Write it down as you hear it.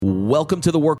Welcome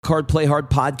to the Work Hard, Play Hard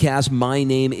podcast. My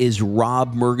name is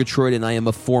Rob Murgatroyd, and I am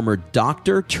a former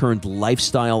doctor turned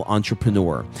lifestyle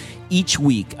entrepreneur. Each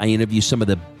week, I interview some of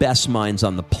the best minds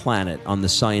on the planet on the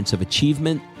science of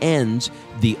achievement and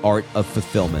the art of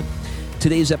fulfillment.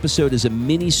 Today's episode is a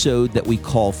mini-sode that we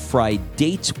call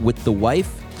Fri-Date with the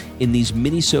Wife. In these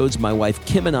mini-sodes, my wife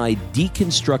Kim and I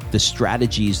deconstruct the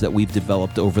strategies that we've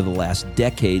developed over the last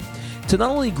decade to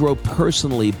not only grow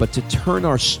personally, but to turn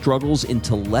our struggles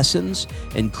into lessons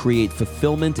and create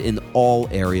fulfillment in all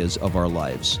areas of our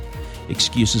lives.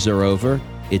 Excuses are over.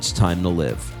 It's time to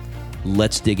live.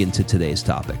 Let's dig into today's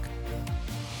topic.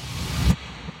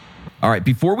 All right,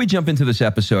 before we jump into this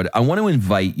episode, I want to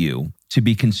invite you to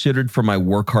be considered for my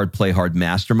Work Hard, Play Hard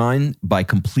Mastermind by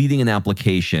completing an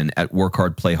application at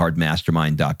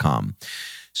workhardplayhardmastermind.com.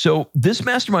 So this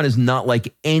mastermind is not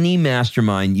like any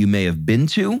mastermind you may have been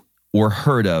to or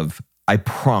heard of, I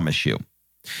promise you.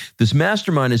 This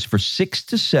mastermind is for 6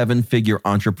 to 7 figure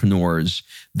entrepreneurs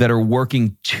that are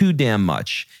working too damn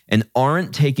much and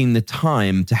aren't taking the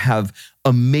time to have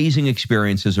amazing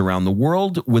experiences around the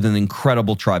world with an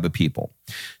incredible tribe of people.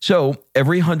 So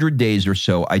every 100 days or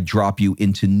so, I drop you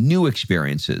into new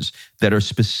experiences that are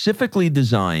specifically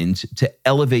designed to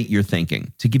elevate your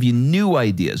thinking, to give you new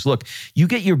ideas. Look, you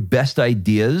get your best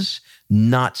ideas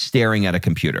not staring at a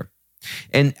computer.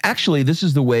 And actually, this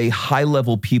is the way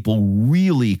high-level people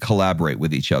really collaborate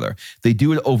with each other. They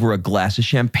do it over a glass of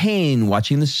champagne,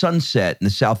 watching the sunset in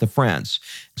the south of France.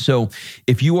 So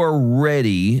if you are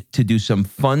ready to do some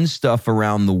fun stuff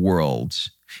around the world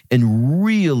and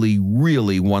really,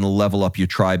 really want to level up your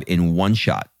tribe in one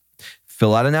shot,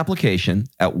 fill out an application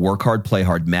at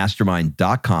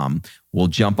workhardplayhardmastermind.com. We'll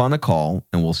jump on a call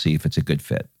and we'll see if it's a good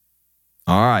fit.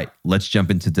 All right, let's jump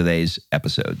into today's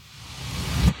episode.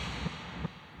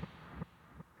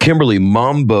 Kimberly,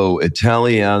 Mambo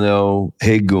Italiano,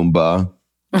 hey Goomba.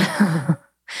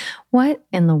 What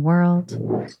in the world?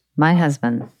 My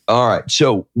husband. All right.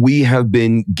 So we have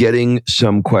been getting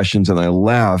some questions, and I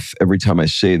laugh every time I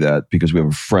say that because we have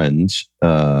a friend.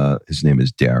 His name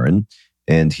is Darren.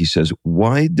 And he says,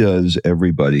 why does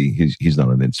everybody, he's not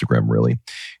on Instagram really. And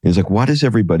he's like, why does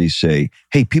everybody say,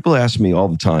 hey, people ask me all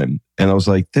the time. And I was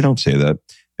like, they don't say that.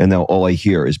 And now all I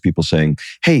hear is people saying,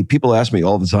 hey, people ask me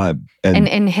all the time.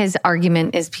 And his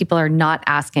argument is people are not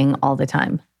asking all the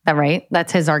time. Is that right?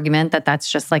 That's his argument,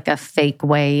 that's just like a fake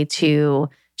way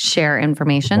to share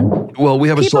information. Well,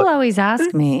 people always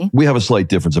ask me. We have a slight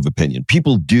difference of opinion.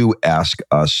 People do ask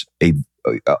us a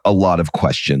lot of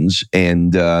questions.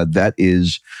 And that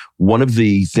is one of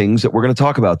the things that we're going to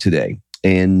talk about today.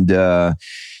 And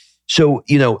so,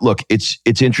 look,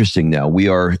 it's interesting now. We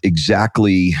are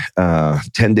exactly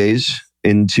 10 days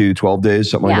into 12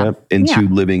 days, something like that, into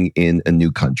living in a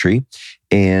new country.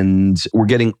 And we're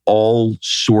getting all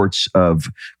sorts of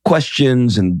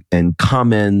questions and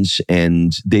comments,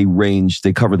 and they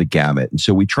cover the gamut. And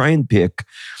so we try and pick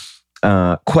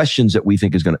questions that we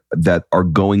think that are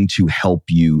going to help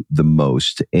you the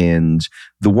most. And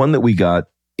the one that we got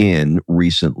in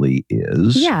recently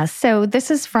is? Yeah, so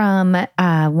this is from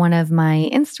one of my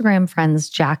Instagram friends,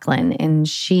 Jacqueline, and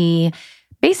she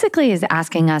basically is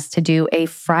asking us to do a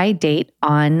Fri-Date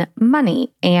on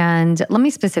money. And let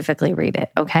me specifically read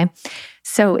it, okay?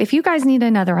 So if you guys need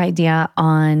another idea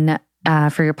on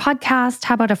for your podcast,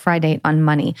 how about a Fri-Date on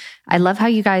money? I love how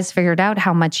you guys figured out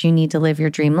how much you need to live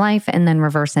your dream life and then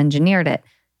reverse engineered it.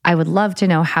 I would love to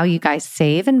know how you guys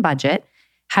save and budget.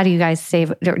 How do you guys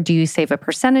save? Do you save a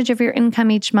percentage of your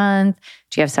income each month?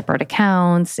 Do you have separate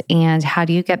accounts? And how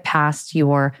do you get past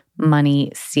your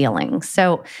money ceiling?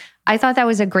 So I thought that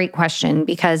was a great question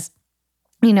because,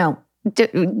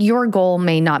 your goal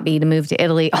may not be to move to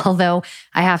Italy, although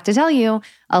I have to tell you,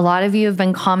 a lot of you have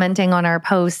been commenting on our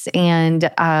posts and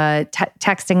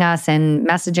texting us and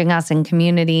messaging us in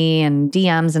community and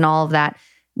DMs and all of that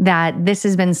this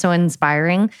has been so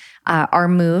inspiring. Our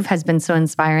move has been so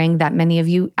inspiring that many of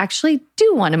you actually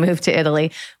do want to move to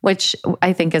Italy, which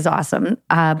I think is awesome.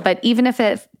 But even if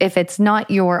it's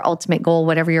not your ultimate goal,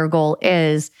 whatever your goal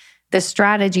is, the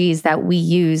strategies that we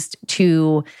used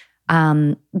to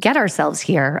get ourselves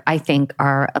here, I think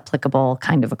are applicable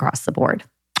kind of across the board.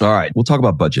 All right, we'll talk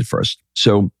about budget first.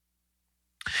 So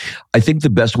I think the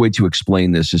best way to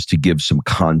explain this is to give some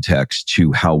context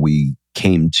to how we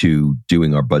came to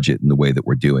doing our budget in the way that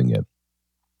we're doing it.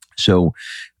 So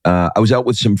I was out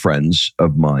with some friends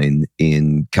of mine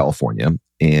in California,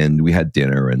 and we had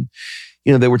dinner, and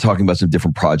they were talking about some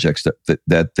different projects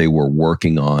that they were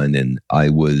working on. And I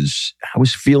was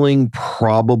feeling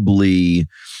probably,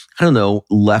 I don't know,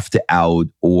 left out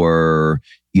or,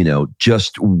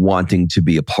 just wanting to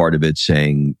be a part of it,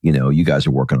 saying, you guys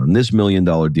are working on this $1 million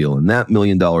deal and that $1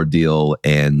 million deal,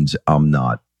 and I'm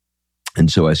not.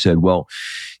 And so I said, well,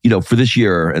 for this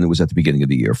year, and it was at the beginning of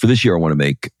the year, for this year, I want to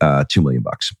make $2 million.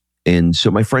 And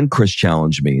so my friend Chris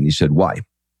challenged me and he said, why?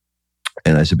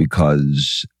 And I said,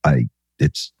 because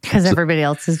everybody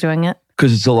else is doing it.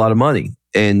 Because it's a lot of money.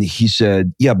 And he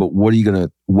said, yeah, but why do you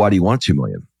want $2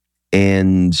 million?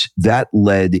 And that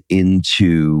led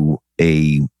into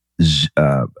a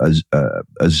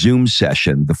Zoom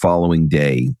session the following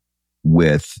day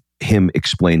with him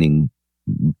explaining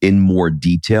in more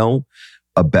detail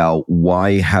about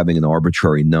why having an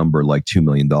arbitrary number like $2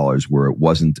 million where it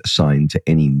wasn't assigned to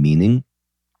any meaning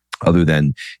other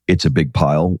than it's a big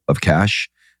pile of cash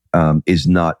is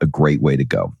not a great way to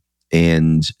go.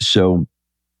 And so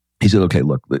he said, okay,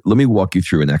 look, let me walk you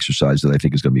through an exercise that I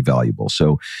think is going to be valuable.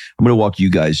 So I'm going to walk you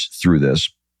guys through this.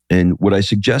 And what I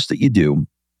suggest that you do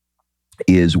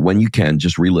is when you can,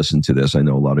 just re-listen to this. I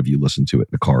know a lot of you listen to it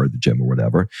in the car or the gym or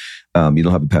whatever. You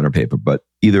don't have a pen or paper, but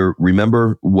either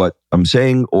remember what I'm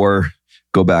saying or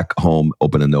go back home,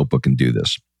 open a notebook and do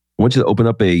this. I want you to open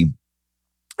up a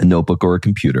notebook or a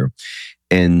computer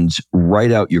and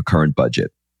write out your current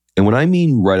budget. And when I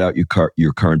mean write out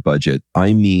your current budget,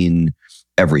 I mean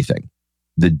everything.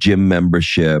 The gym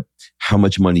membership, how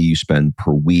much money you spend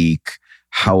per week,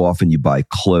 how often you buy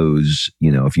clothes.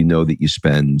 If you know that you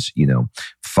spend,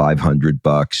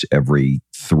 $500 every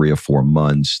 3 or 4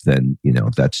 months, then,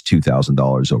 that's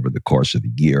 $2,000 over the course of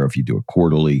the year. If you do it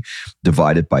quarterly,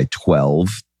 divide it by 12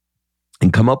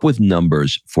 and come up with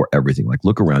numbers for everything. Like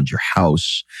look around your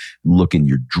house, look in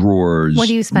your drawers. What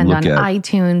do you spend on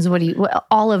iTunes?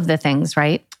 All of the things,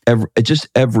 right? Just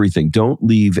everything. Don't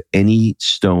leave any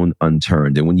stone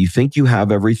unturned. And when you think you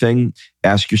have everything,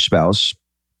 ask your spouse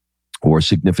or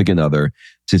significant other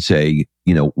to say,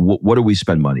 what do we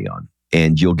spend money on?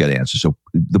 And you'll get answers. So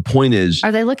the point is,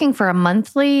 are they looking for a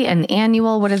monthly, an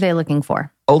annual? What are they looking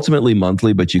for? Ultimately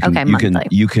monthly, but you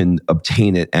can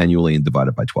obtain it annually and divide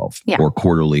it by 12 or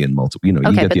quarterly and multiple.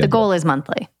 Okay, but the goal is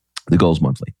monthly. The goal is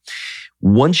monthly.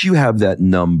 Once you have that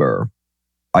number,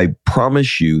 I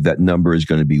promise you that number is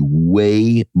going to be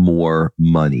way more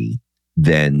money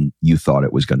than you thought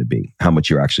it was going to be, how much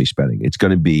you're actually spending. It's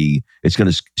going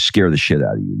to scare the shit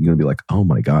out of you. You're going to be like, oh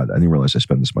my God, I didn't realize I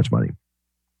spent this much money.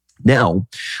 Now,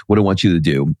 what I want you to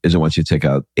do is I want you to take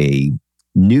out a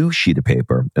new sheet of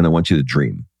paper and I want you to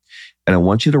dream. And I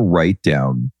want you to write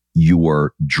down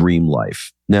your dream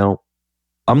life. Now,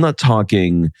 I'm not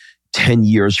talking 10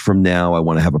 years from now, I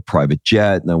want to have a private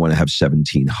jet and I want to have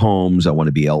 17 homes. I want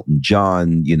to be Elton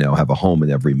John, have a home in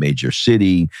every major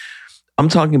city. I'm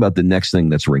talking about the next thing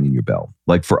that's ringing your bell.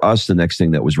 Like for us, the next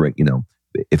thing that was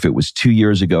if it was 2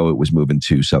 years ago, it was moving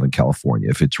to Southern California.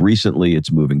 If it's recently,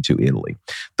 it's moving to Italy.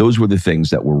 Those were the things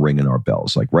that were ringing our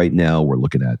bells. Like right now, we're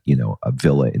looking at, a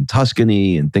villa in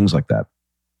Tuscany and things like that.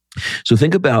 So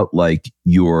think about like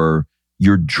your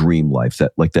dream life,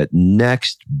 that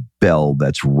next bell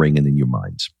that's ringing in your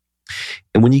minds.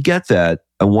 And when you get that,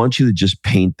 I want you to just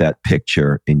paint that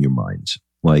picture in your minds.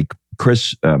 Like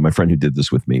Chris, my friend who did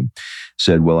this with me,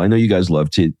 said, well, I know you guys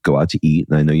love to go out to eat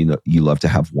and I know you love to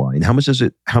have wine. How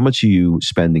much are you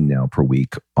spending now per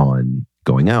week on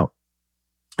going out?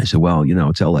 I said, well,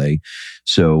 it's LA,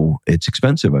 so it's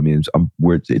expensive. I mean,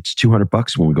 it's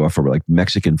 $200 when we go out for like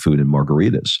Mexican food and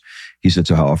margaritas. He said,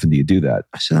 so how often do you do that?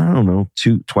 I said, I don't know,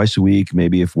 twice a week.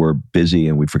 Maybe if we're busy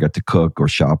and we forget to cook or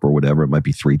shop or whatever, it might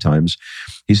be 3 times.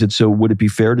 He said, so would it be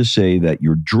fair to say that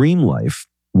your dream life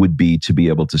would be to be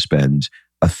able to spend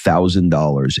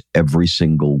 $1,000 every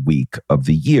single week of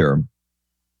the year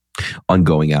on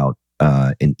going out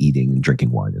and eating and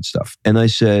drinking wine and stuff? And I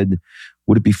said,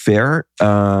 would it be fair?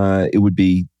 It would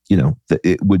be,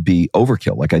 it would be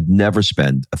overkill. Like I'd never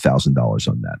spend $1,000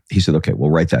 on that. He said, okay,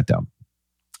 we'll write that down.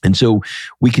 And so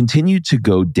we continued to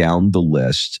go down the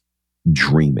list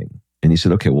dreaming. And he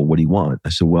said, okay, well, what do you want? I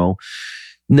said, well,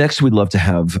 next we'd love to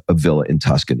have a villa in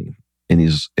Tuscany. And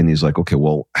he's like, okay,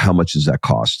 well, how much does that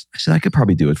cost? I said, I could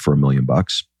probably do it for $1 million.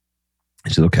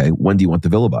 He said, okay, when do you want the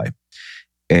villa by?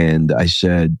 And I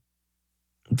said,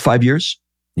 5 years.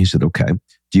 He said, okay,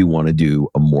 do you want to do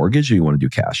a mortgage or you want to do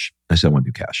cash? I said, I want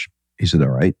to do cash. He said, all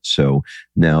right, so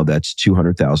now that's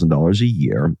 $200,000 a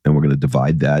year and we're going to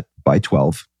divide that by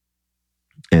 12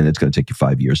 and it's going to take you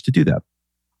 5 years to do that.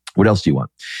 What else do you want?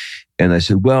 And I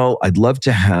said, well, I'd love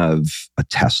to have a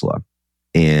Tesla.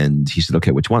 And he said,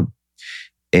 okay, which one?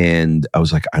 And I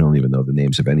was like, I don't even know the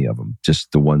names of any of them.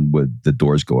 Just the one with the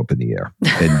doors go up in the air.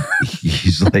 And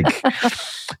he's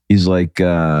like,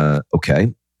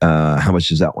 okay, how much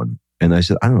is that one? And I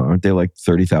said, I don't know, aren't they like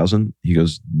 30,000? He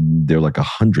goes, they're like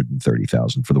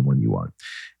 130,000 for the one you want.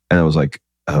 And I was like,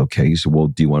 okay. He said, well,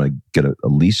 do you want to get a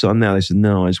lease on that? I said,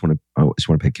 no, I just want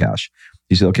to pay cash.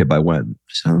 He said, okay, by when? I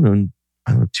said, I don't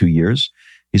know, 2 years.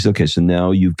 He said, okay, so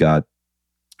now you've got,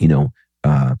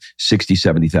 $60,000,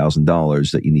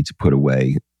 $70,000 that you need to put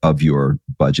away of your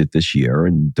budget this year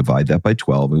and divide that by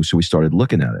 12. And so we started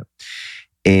looking at it.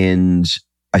 And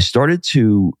I started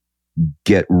to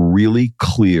get really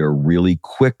clear really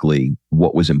quickly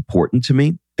what was important to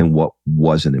me and what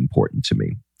wasn't important to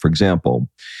me. For example,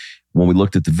 when we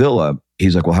looked at the villa,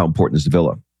 he's like, well, how important is the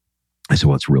villa? I said,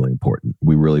 well, it's really important.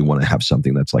 We really want to have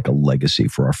something that's like a legacy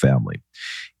for our family.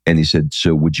 And he said,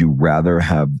 so would you rather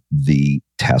have the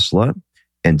Tesla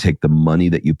and take the money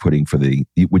that you're putting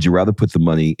would you rather put the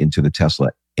money into the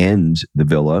Tesla and the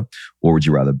villa, or would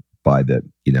you rather buy the,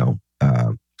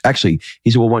 actually, he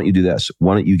said, well, why don't you do this?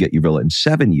 Why don't you get your villa in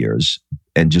 7 years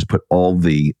and just put all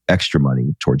the extra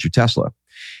money towards your Tesla?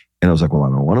 And I was like, well, I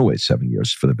don't want to wait 7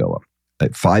 years for the villa.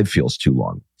 5 feels too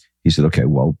long. He said, okay,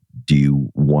 well, do you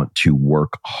want to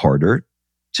work harder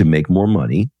to make more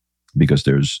money? Because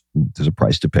there's a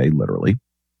price to pay, literally.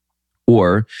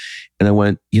 And I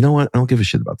went, you know what? I don't give a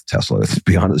shit about the Tesla, let's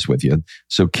be honest with you.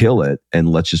 So kill it and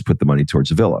let's just put the money towards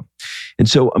the villa. And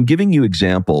so I'm giving you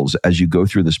examples as you go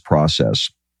through this process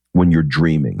when you're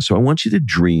dreaming. So I want you to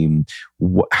dream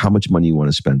how much money you want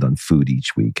to spend on food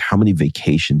each week. How many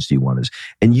vacations do you want to?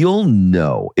 And you'll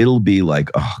know, it'll be like,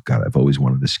 oh God, I've always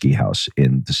wanted the ski house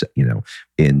in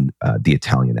the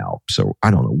Italian Alps. So I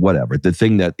don't know, whatever. The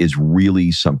thing that is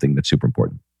really something that's super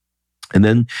important. And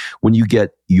then when you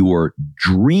get your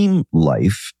dream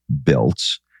life built,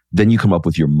 then you come up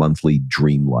with your monthly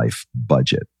dream life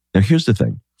budget. Now, here's the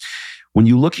thing. When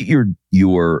you look at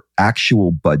your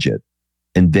actual budget,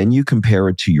 and then you compare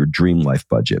it to your dream life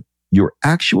budget, your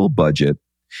actual budget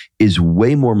is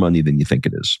way more money than you think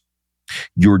it is.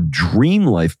 Your dream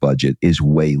life budget is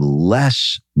way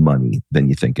less money than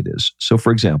you think it is. So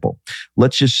for example,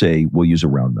 let's just say, we'll use a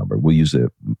round number. We'll use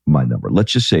my number.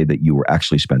 Let's just say that you were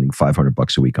actually spending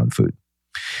 $500 a week on food,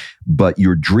 but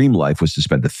your dream life was to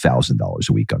spend $1,000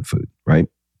 a week on food, right?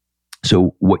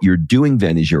 So what you're doing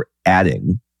then is you're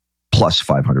adding plus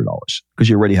 $500 because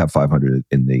you already have $500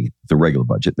 in the regular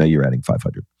budget. Now you're adding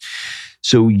 $500.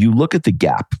 So you look at the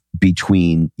gap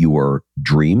between your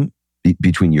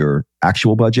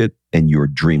actual budget and your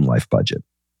dream life budget.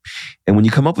 And when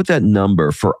you come up with that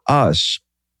number, for us,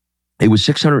 it was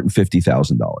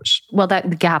 $650,000. Well, the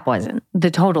gap wasn't. The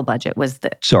total budget was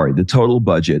the total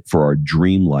budget for our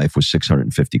dream life was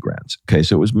 $650,000. Okay,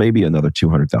 so it was maybe another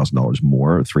 $200,000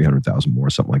 more, or $300,000 more,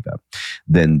 something like that,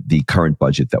 than the current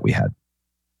budget that we had.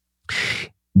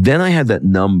 Then I had that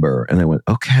number, and I went,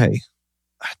 okay,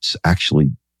 that's actually,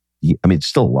 I mean, it's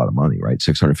still a lot of money, right?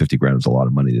 $650,000 is a lot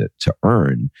of money to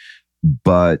earn,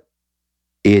 but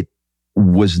it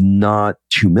was not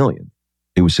 $2 million.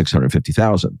 It was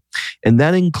 $650,000. And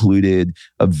that included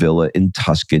a villa in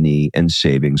Tuscany and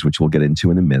savings, which we'll get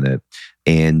into in a minute.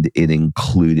 And it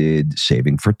included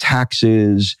saving for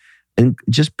taxes and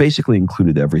just basically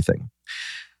included everything.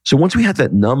 So once we had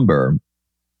that number,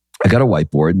 I got a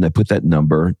whiteboard and I put that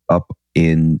number up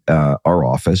in our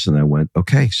office and I went,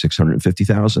 okay,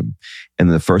 $650,000.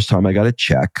 And the first time I got a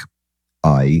check,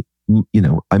 I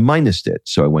minused it.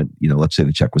 So I went, let's say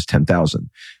the check was $10,000,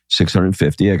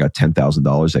 $650. I got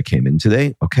 $10,000 that came in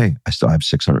today. Okay. I still have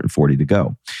 $640 to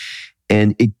go.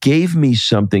 And it gave me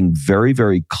something very,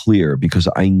 very clear because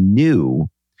I knew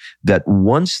that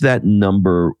once that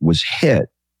number was hit,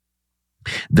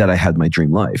 that I had my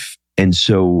dream life. And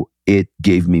so it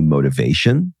gave me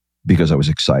motivation because I was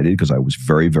excited because I was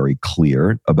very, very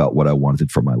clear about what I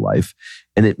wanted for my life.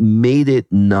 And it made it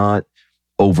not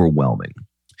overwhelming.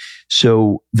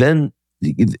 So then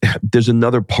there's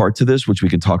another part to this, which we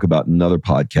can talk about in another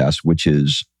podcast, which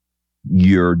is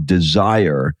your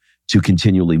desire to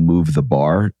continually move the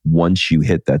bar. Once you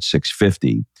hit that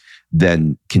 650,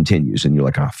 then continues. And you're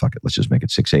like, oh, fuck it, let's just make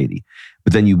it 680.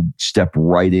 But then you step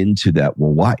right into that.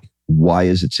 Well, why? Why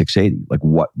is it 680?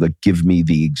 Give me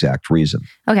the exact reason.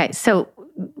 Okay. So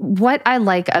what I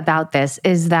like about this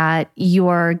is that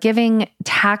you're giving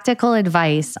tactical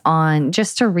advice on,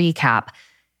 just to recap,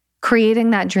 creating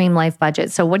that dream life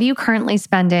budget. So what are you currently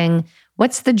spending?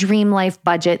 What's the dream life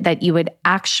budget that you would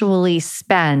actually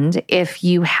spend if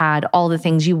you had all the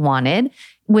things you wanted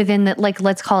within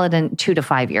let's call it a 2 to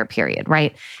 5 year period,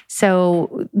 right?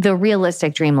 So the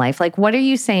realistic dream life, what are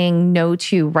you saying no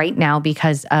to right now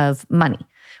because of money?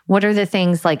 What are the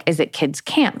things like, is it kids'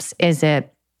 camps? Is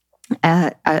it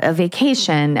a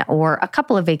vacation or a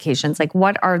couple of vacations? Like,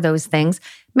 what are those things?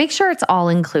 Make sure it's all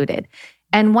included.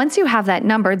 And once you have that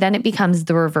number, then it becomes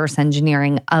the reverse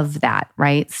engineering of that,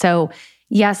 right? So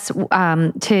yes,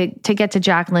 to get to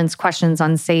Jacqueline's questions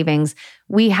on savings,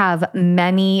 we have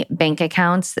many bank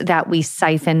accounts that we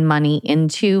siphon money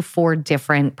into for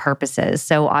different purposes.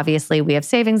 So obviously we have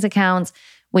savings accounts,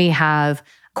 we have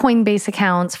Coinbase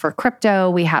accounts for crypto,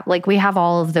 we have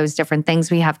all of those different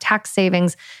things. We have tax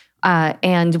savings.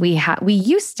 And we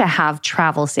used to have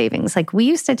travel savings. Like we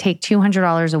used to take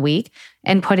 $200 a week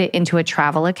and put it into a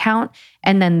travel account.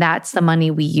 And then that's the money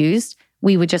we used.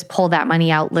 We would just pull that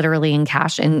money out literally in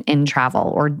cash in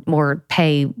travel or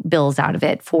pay bills out of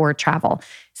it for travel.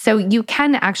 So you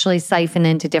can actually siphon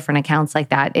into different accounts like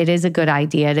that. It is a good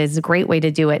idea. It is a great way to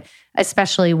do it,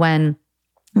 especially when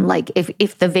like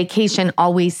if the vacation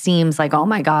always seems like, oh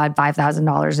my God,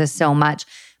 $5,000 is so much.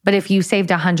 But if you saved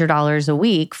 $100 a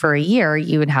week for a year,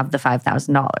 you would have the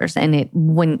 $5,000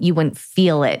 and you wouldn't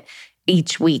feel it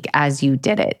each week as you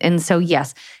did it. And so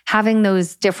yes, having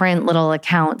those different little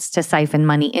accounts to siphon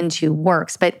money into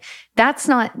works, but that's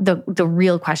not the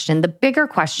real question. The bigger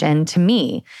question to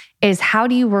me is how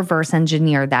do you reverse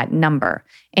engineer that number?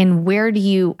 And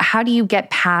how do you get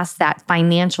past that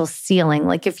financial ceiling?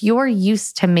 Like if you're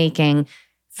used to making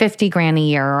 50 grand a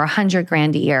year or 100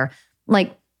 grand a year,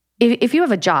 like if you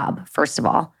have a job, first of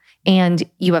all, and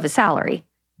you have a salary,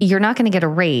 you're not going to get a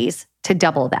raise to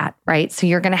double that, right? So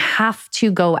you're going to have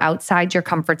to go outside your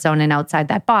comfort zone and outside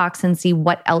that box and see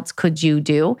what else could you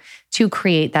do to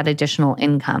create that additional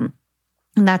income.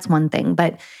 And that's one thing.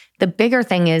 But the bigger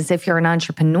thing is if you're an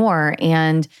entrepreneur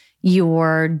and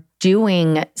you're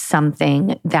doing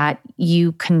something that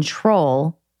you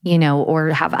control, or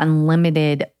have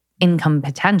unlimited income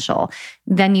potential,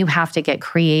 then you have to get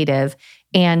creative.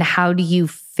 And how do you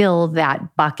fill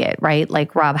that bucket, right?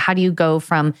 Like Rob, how do you go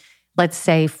from, let's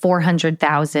say,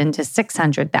 400,000 to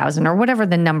 600,000 or whatever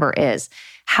the number is?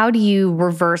 How do you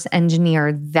reverse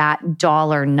engineer that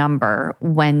dollar number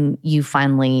when you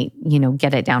finally,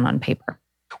 get it down on paper?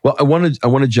 Well, I want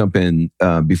to jump in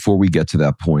before we get to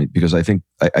that point, because I think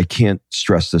I can't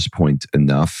stress this point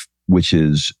enough, which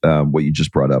is what you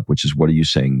just brought up, which is what are you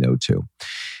saying no to?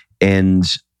 And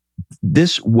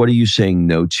this what are you saying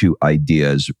no to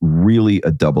idea is really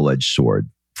a double-edged sword.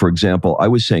 For example, I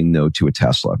was saying no to a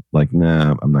Tesla. Like,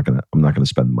 nah, I'm not gonna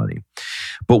spend the money.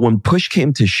 But when push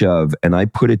came to shove and I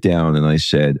put it down and I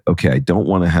said, okay, I don't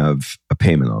want to have a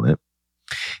payment on it.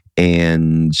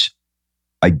 And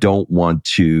I don't want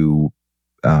to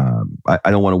I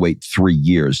don't want to wait 3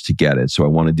 years to get it. So I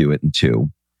want to do it in 2.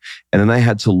 And then I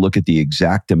had to look at the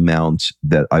exact amount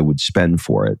that I would spend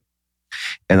for it.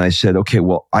 And I said, okay,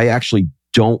 well, I actually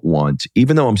don't want,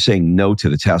 even though I'm saying no to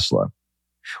the Tesla,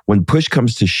 when push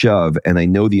comes to shove and I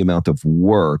know the amount of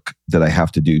work that I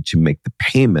have to do to make the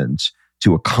payment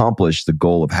to accomplish the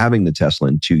goal of having the Tesla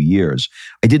in 2 years,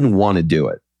 I didn't want to do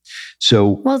it.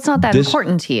 So, well, it's not that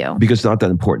important to you. Because it's not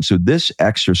that important. So this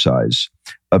exercise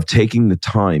of taking the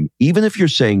time, even if you're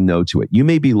saying no to it, you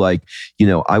may be like,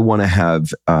 I want to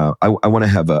have, I want to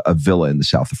have a villa in the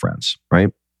south of France, right?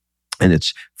 And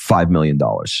it's $5 million.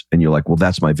 And you're like, well,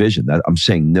 that's my vision. I'm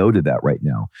saying no to that right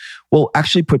now. Well,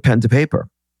 actually put pen to paper.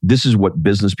 This is what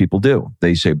business people do.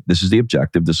 They say, this is the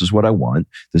objective. This is what I want.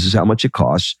 This is how much it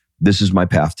costs. This is my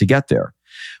path to get there.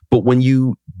 But when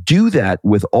you do that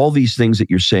with all these things that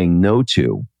you're saying no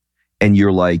to, and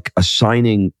you're like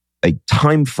assigning a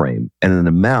time frame and an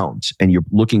amount, and you're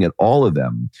looking at all of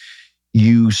them,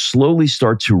 you slowly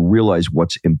start to realize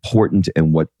what's important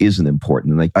and what isn't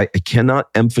important. And I cannot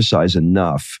emphasize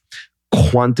enough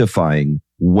quantifying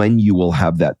when you will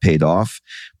have that paid off,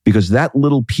 because that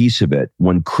little piece of it,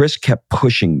 when Chris kept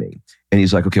pushing me and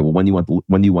he's like, okay, well, when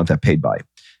do you want that paid by?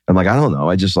 I'm like, I don't know.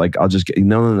 I'll just get,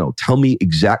 no. Tell me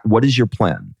what is your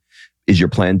plan? Is your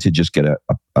plan to just get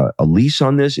a lease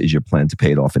on this? Is your plan to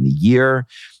pay it off in a year?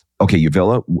 Okay, your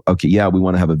villa? Okay, yeah, we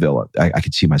want to have a villa. I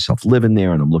could see myself living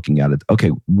there and I'm looking at it.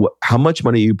 Okay, how much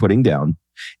money are you putting down?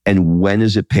 And when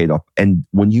is it paid off? And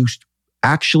when you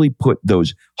actually put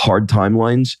those hard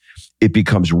timelines, it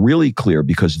becomes really clear,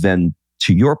 because then,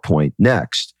 to your point,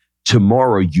 next,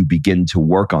 tomorrow you begin to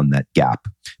work on that gap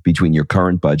between your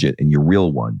current budget and your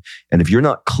real one. And if you're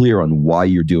not clear on why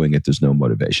you're doing it, there's no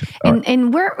motivation.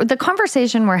 And the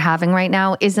conversation we're having right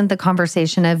now isn't the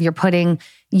conversation of you're putting,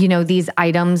 these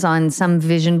items on some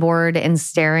vision board and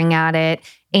staring at it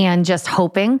and just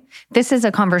hoping. This is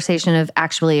a conversation of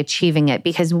actually achieving it,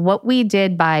 because what we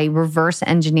did by reverse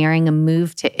engineering a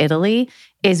move to Italy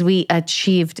is we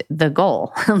achieved the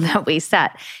goal that we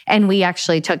set, and we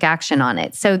actually took action on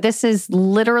it. So this is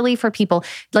literally for people,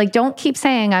 like, don't keep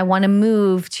saying, I want to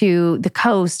move to the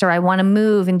coast, or I want to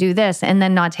move and do this, and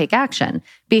then not take action,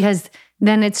 because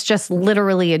then it's just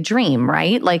literally a dream,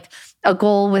 right? Like, a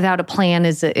goal without a plan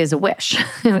is a wish.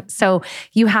 So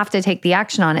you have to take the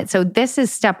action on it. So this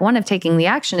is step one of taking the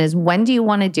action: is when do you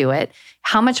want to do it?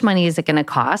 How much money is it going to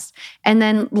cost? And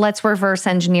then let's reverse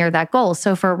engineer that goal.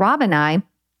 So for Rob and I,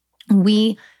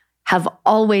 we have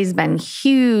always been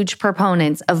huge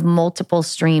proponents of multiple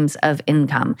streams of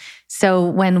income. So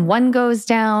when one goes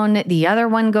down, the other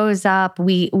one goes up.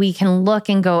 We can look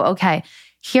and go, okay,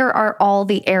 here are all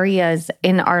the areas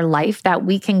in our life that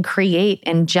we can create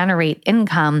and generate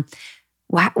income.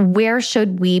 Where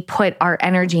should we put our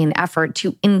energy and effort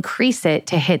to increase it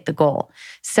to hit the goal?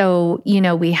 So,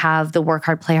 we have the Work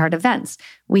Hard, Play Hard events.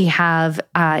 We have,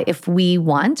 if we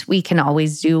want, we can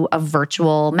always do a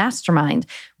virtual mastermind.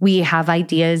 We have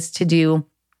ideas to do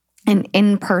an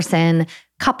in-person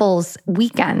couples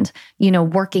weekend,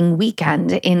 working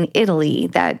weekend in Italy.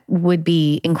 That would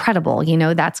be incredible.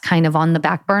 That's kind of on the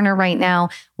back burner right now.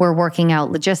 We're working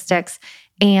out logistics.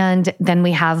 And then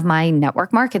we have my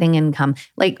network marketing income.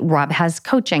 Like, Rob has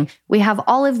coaching. We have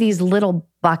all of these little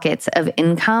buckets of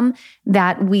income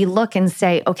that we look and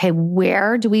say, okay,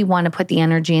 where do we want to put the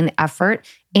energy and effort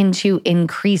into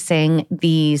increasing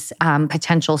these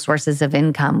potential sources of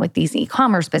income with these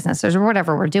e-commerce businesses or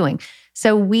whatever we're doing?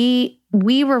 So we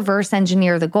reverse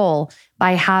engineer the goal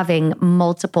by having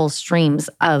multiple streams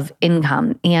of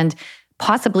income and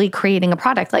possibly creating a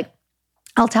product. Like,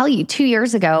 I'll tell you, 2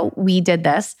 years ago, we did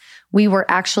this. We were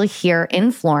actually here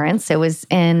in Florence. It was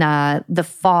in the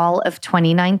fall of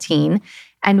 2019,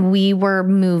 and we were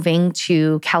moving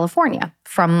to California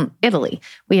from Italy.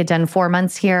 We had done 4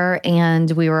 months here,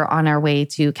 and we were on our way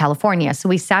to California. So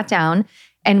we sat down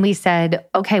and we said,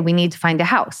 okay, we need to find a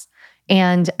house.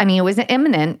 And it was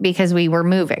imminent because we were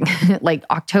moving. Like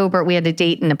October, we had a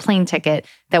date and a plane ticket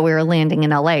that we were landing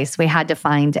in LA. So we had to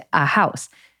find a house.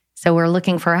 So we're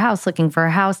looking for a house.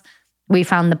 We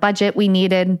found the budget we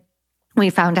needed. We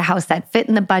found a house that fit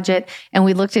in the budget. And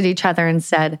we looked at each other and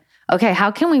said, okay, how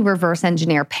can we reverse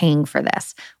engineer paying for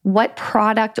this? What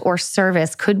product or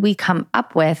service could we come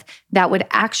up with that would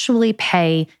actually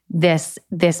pay this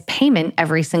payment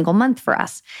every single month for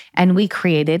us? And we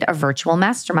created a virtual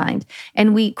mastermind.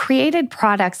 And we created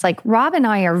products. Like, Rob and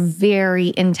I are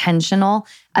very intentional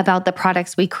about the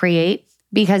products we create,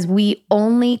 because we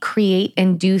only create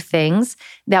and do things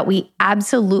that we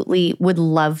absolutely would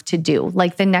love to do.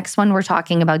 Like, the next one we're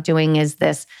talking about doing is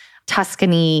this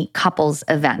Tuscany couples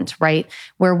event, right?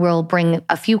 Where we'll bring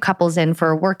a few couples in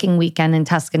for a working weekend in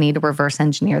Tuscany to reverse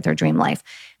engineer their dream life.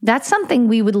 That's something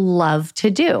we would love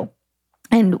to do.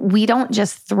 And we don't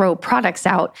just throw products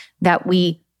out that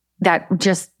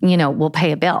just, will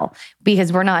pay a bill,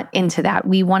 because we're not into that.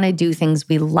 We want to do things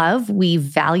we love. We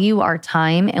value our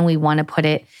time, and we want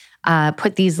to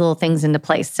put these little things into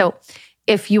place. So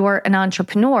if you're an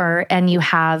entrepreneur and you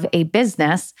have a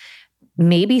business,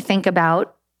 maybe think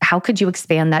about, how could you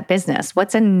expand that business?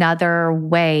 What's another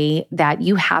way that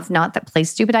you have not that play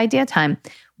stupid idea time?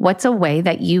 What's a way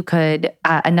that you could,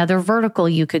 another vertical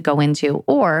you could go into?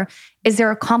 Or is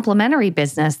there a complementary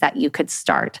business that you could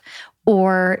start?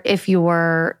 Or if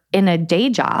you're in a day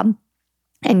job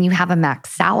and you have a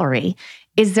max salary,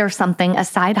 is there a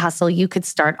side hustle you could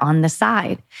start on the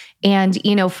side? And,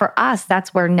 for us,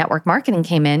 that's where network marketing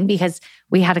came in, because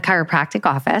we had a chiropractic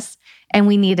office and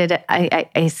we needed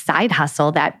a side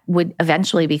hustle that would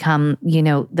eventually become,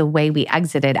 the way we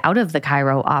exited out of the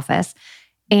chiro office.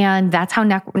 And that's how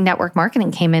network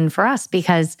marketing came in for us,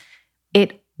 because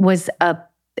it was a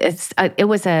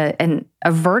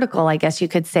vertical, I guess you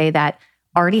could say, that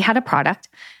already had a product,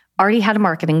 already had a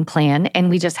marketing plan, and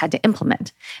we just had to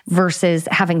implement, versus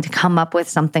having to come up with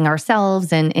something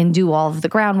ourselves and do all of the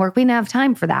groundwork. We didn't have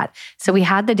time for that. So we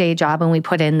had the day job and we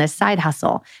put in this side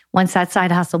hustle. Once that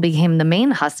side hustle became the main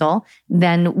hustle,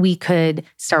 then we could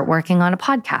start working on a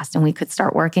podcast and we could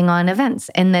start working on events.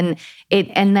 And then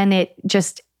it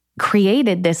just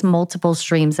created this multiple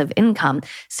streams of income.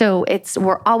 So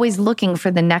we're always looking for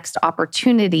the next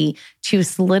opportunity to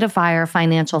solidify our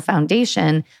financial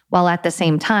foundation while at the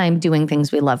same time doing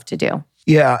things we love to do.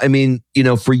 Yeah.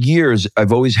 For years,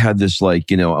 I've always had this, I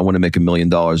want to make $1 million,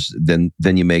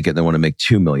 then you make it, and I want to make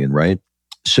 2 million, right?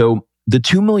 So the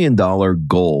 $2 million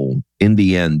goal in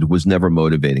the end was never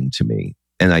motivating to me.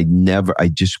 And I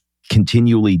just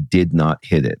continually did not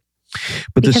hit it.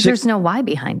 But because there's no why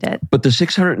behind it. But the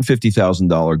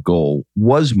 $650,000 goal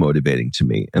was motivating to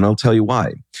me. And I'll tell you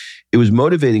why. It was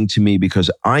motivating to me because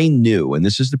I knew, and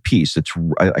this is the piece that's,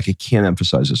 I can't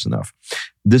emphasize this enough.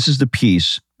 This is the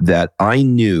piece that I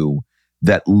knew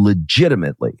that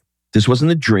legitimately, this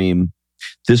wasn't a dream.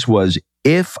 This was,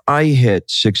 if I hit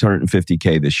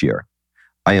 $650K this year,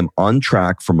 I am on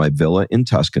track for my villa in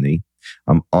Tuscany.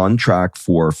 I'm on track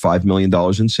for $5 million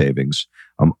in savings.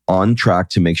 I'm on track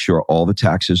to make sure all the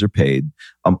taxes are paid.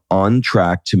 I'm on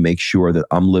track to make sure that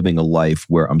I'm living a life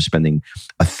where I'm spending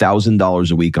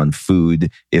 $1,000 a week on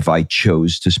food if I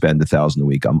chose to spend $1,000 a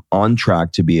week. I'm on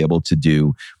track to be able to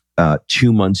do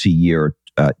 2 months a year,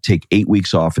 take 8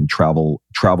 weeks off and travel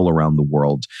around the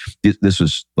world. This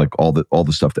was like all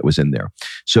the stuff that was in there.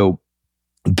 So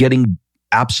getting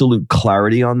absolute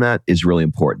clarity on that is really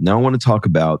important. Now I want to talk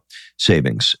about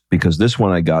savings, because this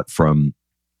one I got from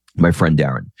my friend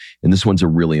Darren, and this one's a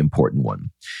really important one.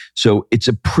 So it's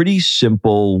a pretty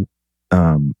simple,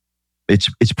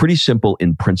 it's pretty simple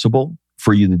in principle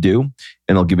for you to do,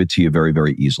 and I'll give it to you very,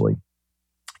 very easily.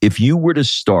 If you were to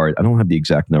start, I don't have the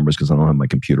exact numbers because I don't have my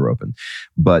computer open,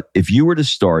 but if you were to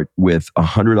start with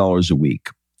 $100 a week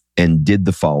and did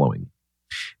the following.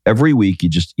 Every week,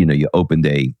 you opened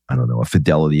a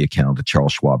Fidelity account, a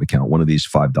Charles Schwab account, one of these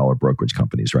 $5 brokerage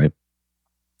companies, right?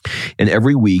 And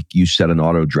every week you set an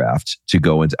auto draft to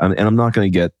go into, and I'm not going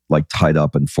to get like tied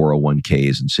up in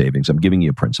 401ks and savings. I'm giving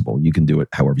you a principle. You can do it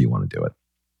however you want to do it.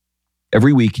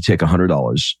 Every week you take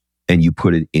 $100 and you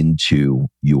put it into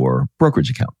your brokerage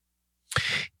account.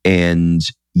 And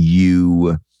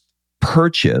you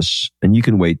purchase, and you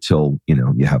can wait till,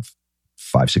 you have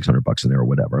 $500-600 in there or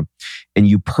whatever. And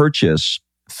you purchase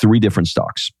 3 different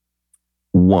stocks.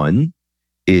 One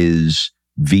is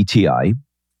VTI,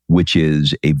 which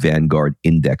is a Vanguard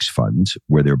index fund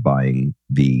where they're buying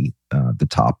the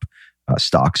top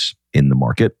stocks in the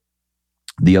market.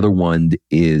 The other one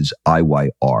is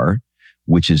IYR,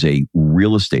 which is a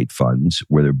real estate fund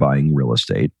where they're buying real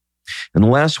estate. And the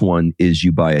last one is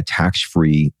you buy a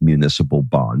tax-free municipal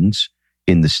bond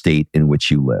in the state in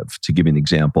which you live. To give you an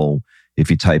example, if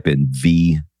you type in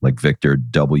V like Victor,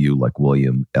 W like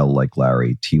William, L like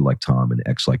Larry, T like Tom, and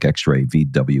X like X-ray,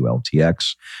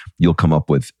 VWLTX, you'll come up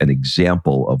with an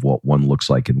example of what one looks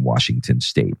like in Washington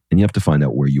State. And you have to find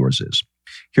out where yours is.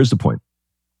 Here's the point.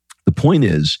 The point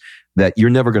is that you're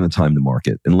never going to time the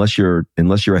market unless you're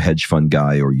a hedge fund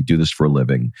guy or you do this for a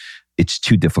living. It's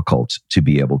too difficult to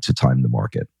be able to time the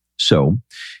market. So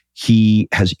he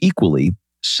has equally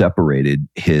separated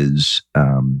his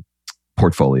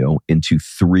portfolio into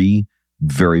 3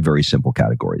 very, very simple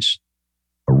categories: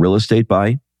 a real estate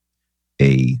buy,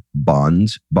 a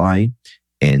bond buy,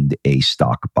 and a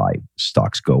stock buy.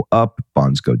 Stocks go up,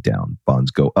 bonds go down. Bonds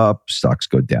go up, stocks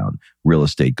go down. Real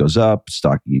estate goes up,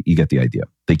 you get the idea.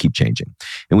 They keep changing.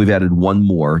 And we've added one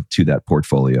more to that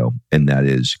portfolio, and that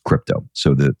is crypto.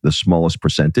 So the smallest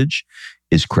percentage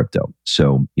is crypto.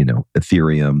 So,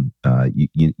 Ethereum,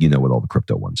 you know what all the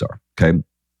crypto ones are, okay?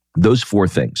 Those 4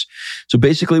 things. So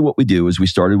basically what we do is we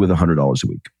started with $100 a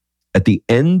week. At the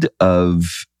end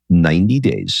of 90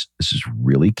 days, this is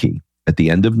really key. At the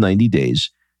end of 90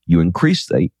 days, you increase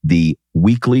the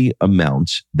weekly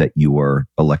amount that you are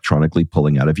electronically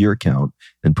pulling out of your account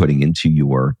and putting into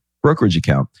your brokerage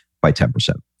account by 10%.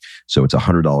 So it's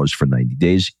 $100 for 90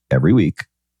 days every week.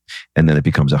 And then it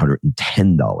becomes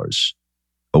 $110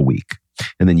 a week.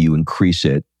 And then you increase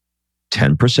it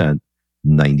 10%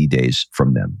 90 days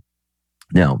from then.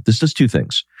 Now, this does 2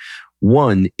 things.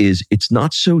 One is it's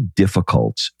not so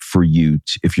difficult for you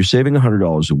if you're saving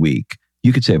 $100 a week,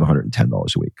 you could save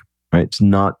 $110 a week, right? It's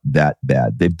not that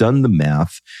bad. They've done the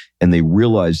math and they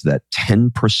realize that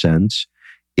 10%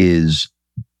 is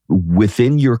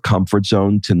within your comfort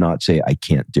zone to not say, I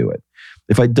can't do it.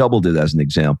 If I doubled it as an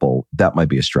example, that might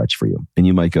be a stretch for you. And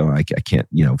you might go, I can't,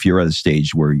 if you're at a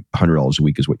stage where $100 a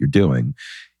week is what you're doing,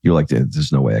 you're like,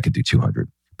 there's no way I could do 200,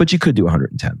 but you could do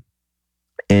 110.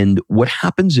 And what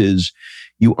happens is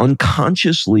you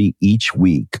unconsciously each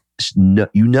week,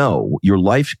 your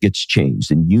life gets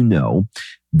changed, and you know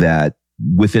that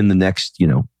within the next,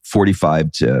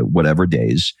 45 to whatever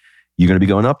days, you're going to be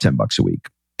going up $10 a week.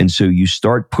 And so you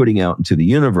start putting out into the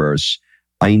universe,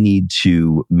 I need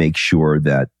to make sure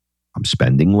that I'm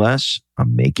spending less,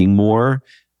 I'm making more,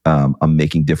 I'm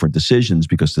making different decisions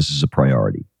because this is a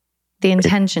priority. The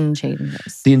intention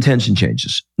changes. The intention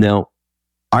changes. Now,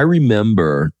 I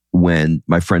remember when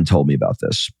my friend told me about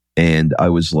this, and I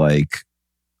was like,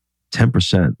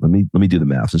 10%. Let me do the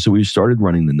math. And so we started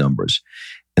running the numbers,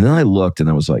 and then I looked, and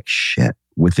I was like, shit.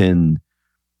 Within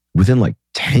like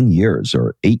 10 years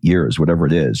or 8 years, whatever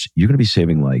it is, you're going to be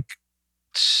saving like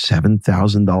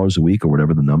 $7,000 a week or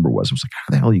whatever the number was. I was like,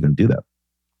 how the hell are you going to do that?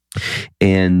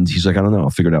 And he's like, I don't know. I'll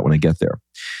figure it out when I get there.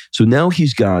 So now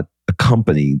he's got a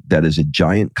company that is a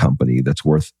giant company that's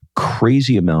worth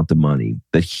crazy amount of money,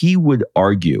 that he would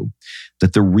argue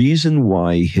that the reason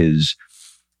why his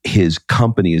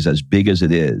company is as big as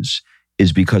it is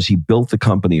because he built the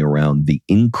company around the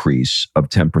increase of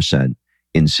 10%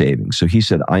 in savings. So he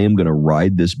said, I am going to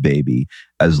ride this baby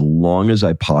as long as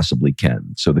I possibly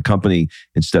can. So the company,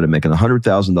 instead of making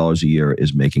 $100,000 a year,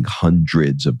 is making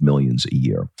hundreds of millions a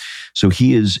year. So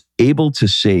he is able to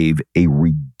save a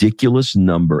ridiculous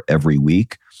number every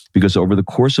week, because over the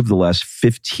course of the last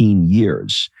 15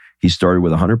 years, he started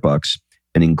with $100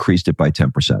 and increased it by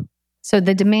 10%. So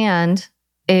the demand,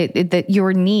 that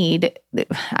your need,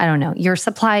 I don't know, your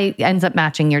supply ends up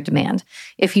matching your demand.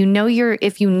 If you know your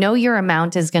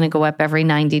amount is going to go up every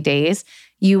 90 days,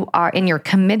 and you're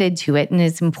committed to it and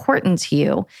it's important to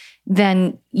you,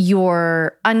 then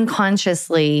you're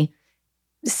unconsciously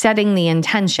setting the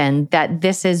intention that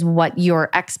this is what your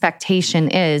expectation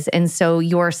is. And so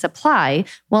your supply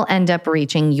will end up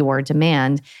reaching your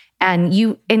demand. And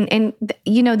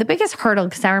the biggest hurdle,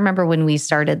 because I remember when we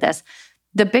started this,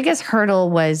 the biggest hurdle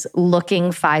was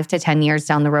looking 5 to 10 years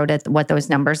down the road at what those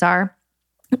numbers are,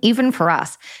 even for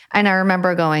us. And I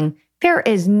remember going, there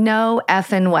is no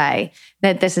effing way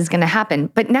that this is going to happen.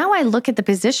 But now I look at the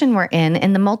position we're in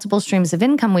and the multiple streams of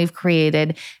income we've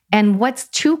created and what's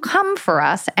to come for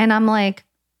us. And I'm like,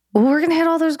 well, we're going to hit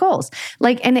all those goals.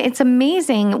 And it's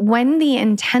amazing when the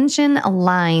intention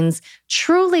aligns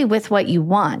truly with what you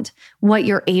want, what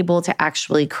you're able to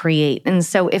actually create. And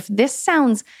so if this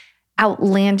sounds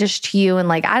outlandish to you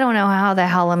and I don't know how the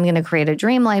hell I'm going to create a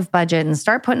dream life budget and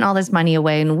start putting all this money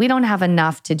away and we don't have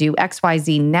enough to do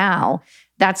XYZ now,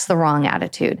 that's the wrong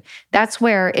attitude. That's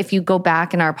where if you go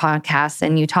back in our podcasts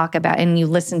and you talk about and you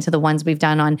listen to the ones we've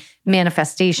done on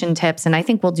manifestation tips, and I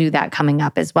think we'll do that coming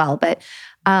up as well, but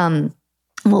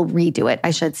we'll redo it, I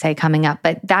should say, coming up.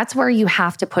 But that's where you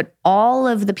have to put all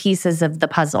of the pieces of the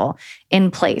puzzle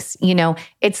in place.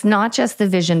 It's not just the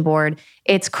vision board.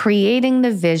 It's creating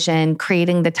the vision,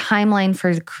 creating the timeline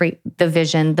for the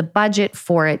vision, the budget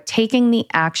for it, taking the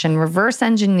action, reverse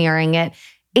engineering it,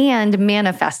 and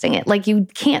manifesting it. You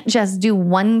can't just do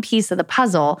one piece of the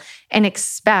puzzle and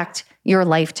expect your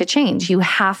life to change. You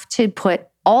have to put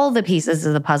all the pieces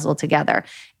of the puzzle together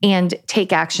and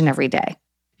take action every day.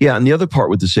 Yeah, and the other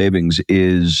part with the savings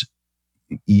is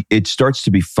it starts to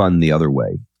be fun the other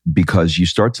way, because you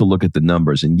start to look at the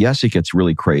numbers. And yes, it gets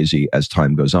really crazy as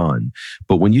time goes on.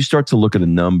 But when you start to look at a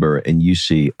number and you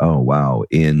see, oh, wow,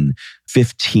 in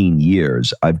 15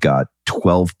 years, I've got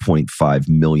 $12.5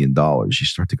 million, you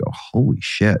start to go, holy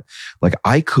shit,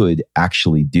 I could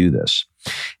actually do this.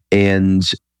 And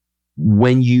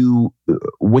when you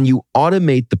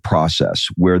automate the process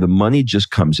where the money just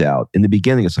comes out, in the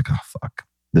beginning, it's oh, fuck.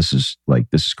 This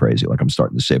is crazy. I'm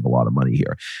starting to save a lot of money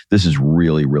here. This is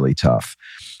really, really tough.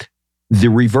 The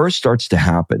reverse starts to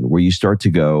happen where you start to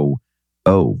go,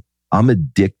 oh, I'm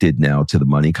addicted now to the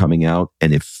money coming out.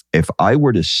 And if I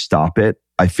were to stop it,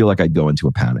 I feel like I'd go into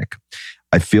a panic.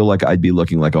 I feel like I'd be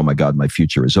looking oh my God, my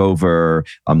future is over.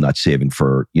 I'm not saving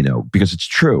for, because it's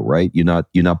true, right? You're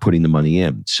not putting the money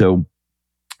in. So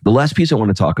the last piece I want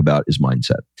to talk about is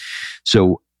mindset.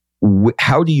 So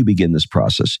how do you begin this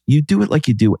process? You do it like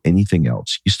you do anything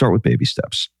else. You start with baby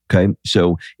steps. Okay.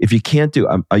 So if you can't do,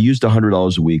 I used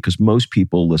 $100 a week because most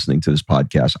people listening to this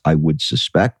podcast, I would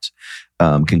suspect,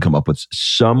 can come up with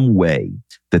some way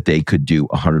that they could do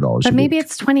 $100 a week. But maybe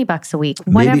it's $20 a week,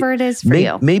 whatever it is for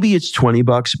you. Maybe it's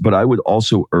 $20, but I would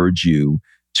also urge you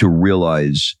to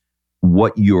realize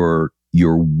what your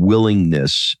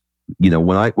willingness,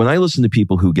 when I listen to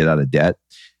people who get out of debt,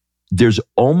 there's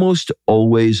almost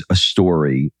always a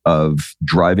story of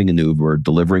driving an Uber,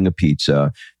 delivering a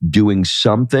pizza, doing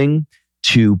something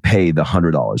to pay the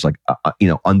 $100.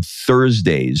 On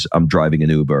Thursdays, I'm driving an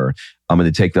Uber. I'm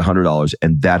going to take the $100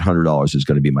 and that $100 is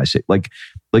going to be my save.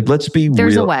 Let's be real.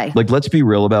 There's a way. Let's be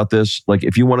real about this.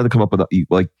 If you wanted to come up with, if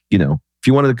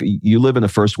you wanted to, you live in a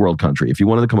first world country. If you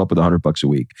wanted to come up with $100 a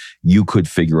week, you could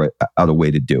figure out a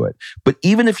way to do it. But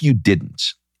even if you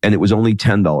didn't, and it was only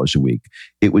 $10 a week,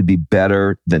 it would be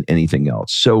better than anything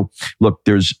else. So look,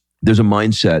 there's a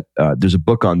mindset. There's a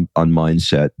book on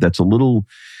mindset that's a little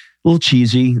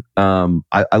cheesy.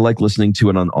 I like listening to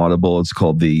it on Audible. It's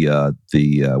called the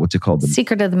what's it called? The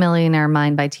Secret of the Millionaire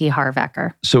Mind by T. Harv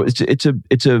Eker. So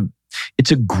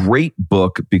it's a great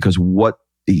book because what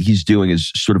he's doing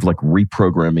is sort of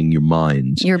reprogramming your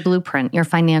mind. Your blueprint, your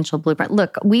financial blueprint.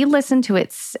 Look, I listened to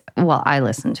it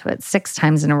 6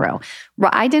 times in a row.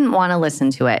 I didn't want to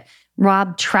listen to it.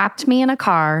 Rob trapped me in a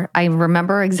car. I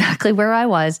remember exactly where I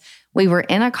was. We were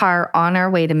in a car on our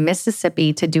way to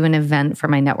Mississippi to do an event for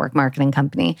my network marketing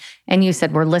company. And you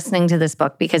said, we're listening to this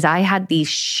book because I had the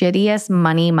shittiest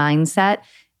money mindset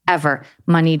ever.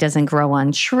 Money doesn't grow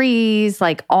on trees,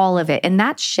 like all of it. And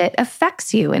that shit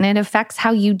affects you and it affects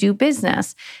how you do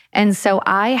business. And so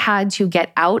I had to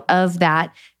get out of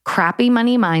that crappy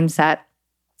money mindset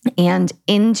and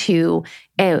into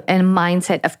a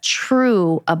mindset of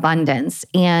true abundance,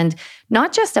 and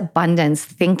not just abundance,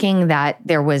 thinking that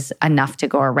there was enough to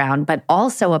go around, but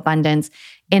also abundance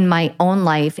in my own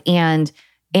life and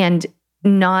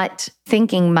not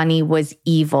thinking money was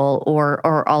evil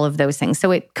or all of those things. So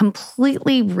it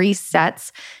completely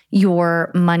resets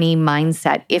your money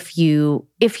mindset if you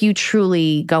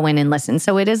truly go in and listen.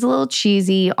 So it is a little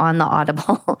cheesy on the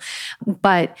Audible,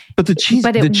 but the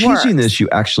cheesiness you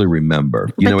actually remember.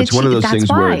 You know, it's one of those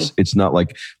things where it's not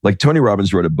like Tony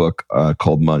Robbins wrote a book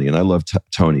called Money, and I love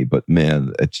Tony, but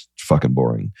man, it's fucking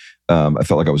boring. I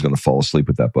felt like I was going to fall asleep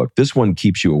with that book. This one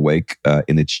keeps you awake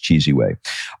in its cheesy way.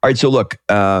 All right, so look,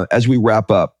 as we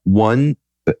wrap up, 1,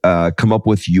 come up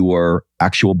with your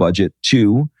actual budget.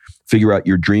 2, figure out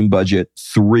your dream budget.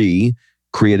 3,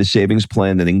 create a savings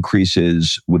plan that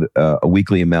increases with a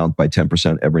weekly amount by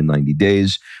 10% every 90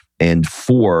 days. And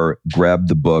 4, grab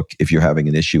the book if you're having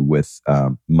an issue with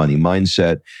money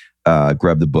mindset.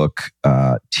 Grab the book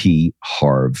T.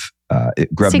 Harv.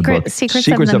 Grab the book Secrets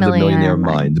of the Millionaire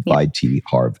Mind by T.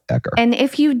 Harv Eker. And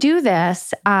if you do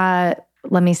this,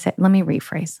 let me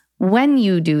rephrase. When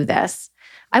you do this,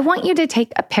 I want you to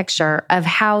take a picture of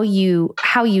how you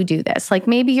do this. Like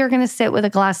maybe you're going to sit with a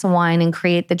glass of wine and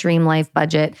create the dream life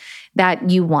budget that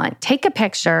you want. Take a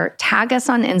picture, tag us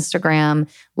on Instagram,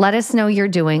 let us know you're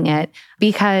doing it,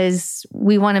 because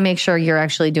we want to make sure you're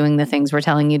actually doing the things we're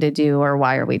telling you to do, or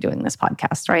why are we doing this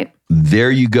podcast, right? There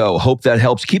you go. Hope that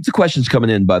helps. Keep the questions coming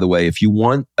in, by the way. If you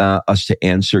want us to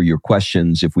answer your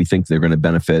questions, if we think they're going to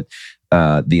benefit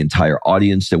the entire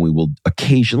audience, then we will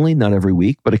occasionally, not every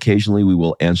week, but occasionally we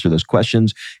will answer those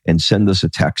questions, and send us a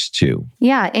text too.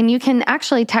 Yeah. And you can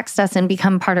actually text us and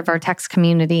become part of our text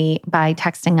community by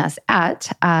texting us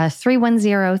at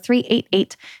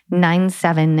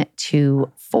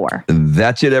 310-388-9724.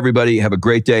 That's it, everybody. Have a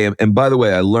great day. And by the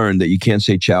way, I learned that you can't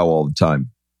say ciao all the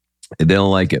time. They don't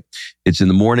like it. It's in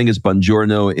the morning, it's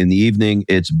buongiorno. In the evening,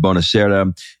 it's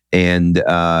buonasera. And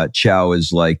ciao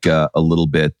is like a little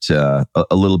bit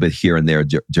here and there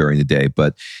during the day,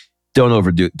 but don't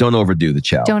overdo the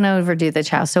ciao. Don't overdo the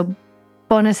ciao. So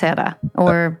buonasera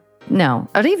or no,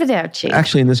 arrivederci.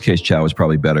 Actually, in this case, ciao is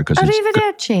probably better because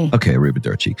arrivederci. Okay,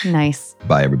 arrivederci. Nice.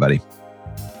 Bye, everybody.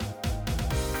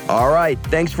 All right,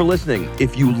 thanks for listening.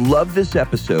 If you love this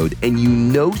episode and you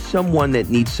know someone that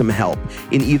needs some help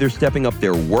in either stepping up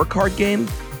their work hard game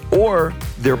or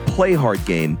their play hard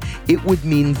game, it would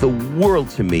mean the world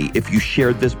to me if you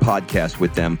shared this podcast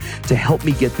with them to help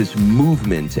me get this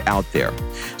movement out there.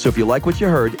 So if you like what you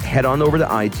heard, head on over to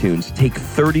iTunes, take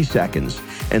 30 seconds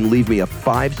and leave me a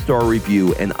 5-star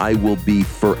review, and I will be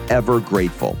forever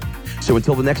grateful. So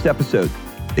until the next episode,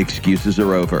 excuses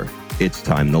are over. It's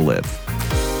time to live.